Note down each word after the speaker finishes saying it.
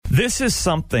This is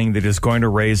something that is going to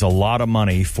raise a lot of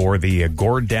money for the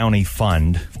Gord Downie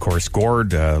Fund. Of course,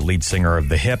 Gord, lead singer of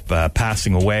The Hip,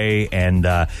 passing away, and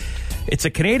it's a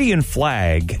Canadian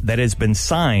flag that has been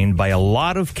signed by a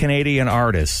lot of Canadian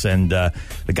artists, and the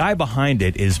guy behind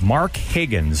it is Mark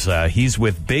Higgins. He's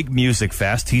with Big Music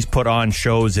Fest. He's put on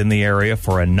shows in the area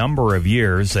for a number of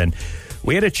years, and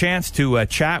we had a chance to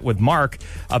chat with Mark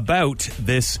about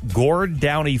this Gord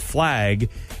Downie flag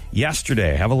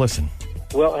yesterday. Have a listen.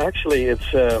 Well, actually, it's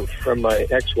from my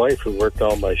ex-wife who worked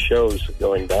all my shows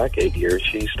going back 8 years.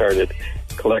 She started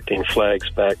collecting flags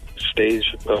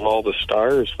backstage of all the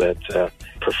stars that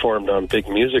performed on Big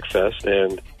Music Fest.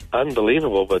 And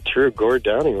unbelievable, but true, Gord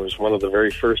Downie was one of the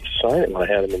very first to sign it when I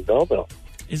had him in Belleville.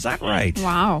 Is that right?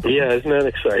 Wow. Yeah, isn't that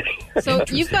exciting? So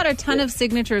you've got a ton of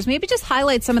signatures. Maybe just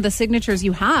highlight some of the signatures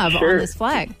you have on this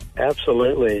flag.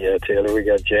 Absolutely, Taylor. We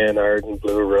got Jan Arden,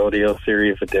 Blue Rodeo,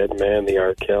 Theory of a Dead Man, the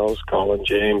Arkells, Colin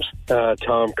James,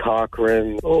 Tom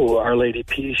Cochran, Our Lady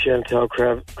P, Chantal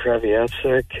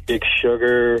Kravietsik, Big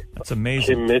Sugar. That's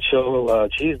amazing. Kim Mitchell.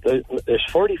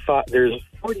 There's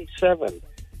 47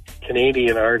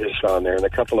 Canadian artists on there, and a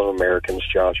couple of Americans,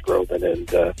 Josh Groban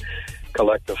and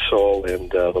Collective Soul,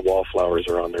 and the Wallflowers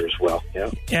are on there as well.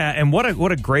 Yeah, and what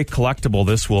a great collectible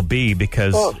this will be,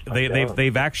 because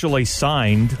they've actually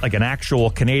signed like an actual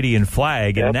Canadian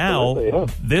flag, and now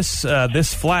this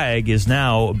flag is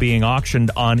now being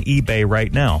auctioned on eBay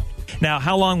right now. Now,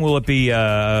 how long will it be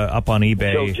up on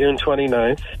eBay? Till June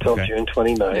 29th. June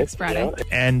 29th. Next Friday. Yeah.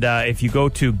 And if you go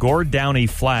to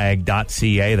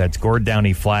gorddownieflag.ca, that's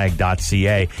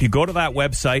gorddownieflag.ca. If you go to that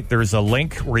website, there's a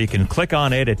link where you can click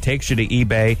on it. It takes you to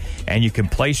eBay, and you can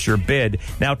place your bid.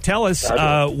 Now, tell us,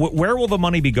 where will the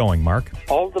money be going, Mark?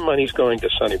 All the money's going to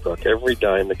Sunnybrook. Every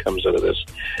dime that comes out of this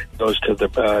goes to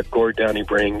the Gord Downie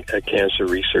Brain Cancer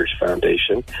Research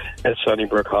Foundation at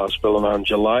Sunnybrook Hospital. And on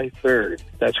July 3rd,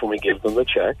 that's when we give them the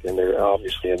check, and they're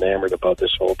obviously enamored about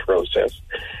this whole process.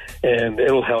 And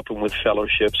it'll help them with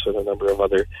fellowships and a number of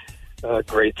other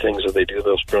great things that they do,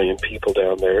 those brilliant people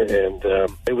down there. And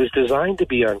it was designed to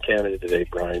be on Canada Today,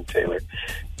 Brian Taylor,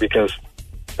 because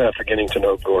after getting to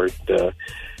know Gord,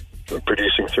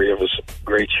 producing 3 of his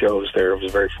great shows there, I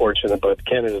was very fortunate, but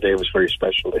Canada Day was very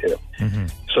special to him. Mm-hmm.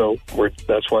 So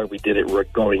that's why we did it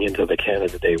going into the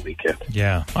Canada Day weekend.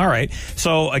 Yeah. All right.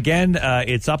 So, again,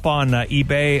 it's up on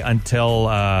eBay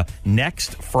until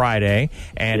next Friday.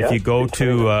 And if you go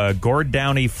to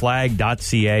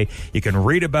gorddownieflag.ca, you can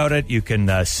read about it. You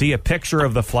can see a picture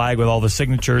of the flag with all the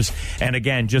signatures. And,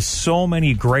 again, just so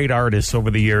many great artists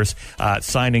over the years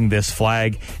signing this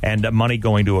flag, and money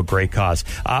going to a great cause.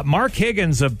 Mark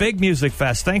Higgins of Big Music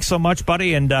Fest, thanks so much,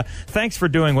 buddy, and thanks for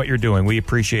doing what you're doing. We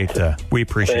appreciate it.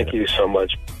 Thank you so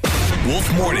much.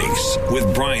 Wolf Mornings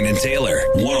with Brian and Taylor,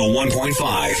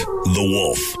 101.5 The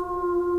Wolf.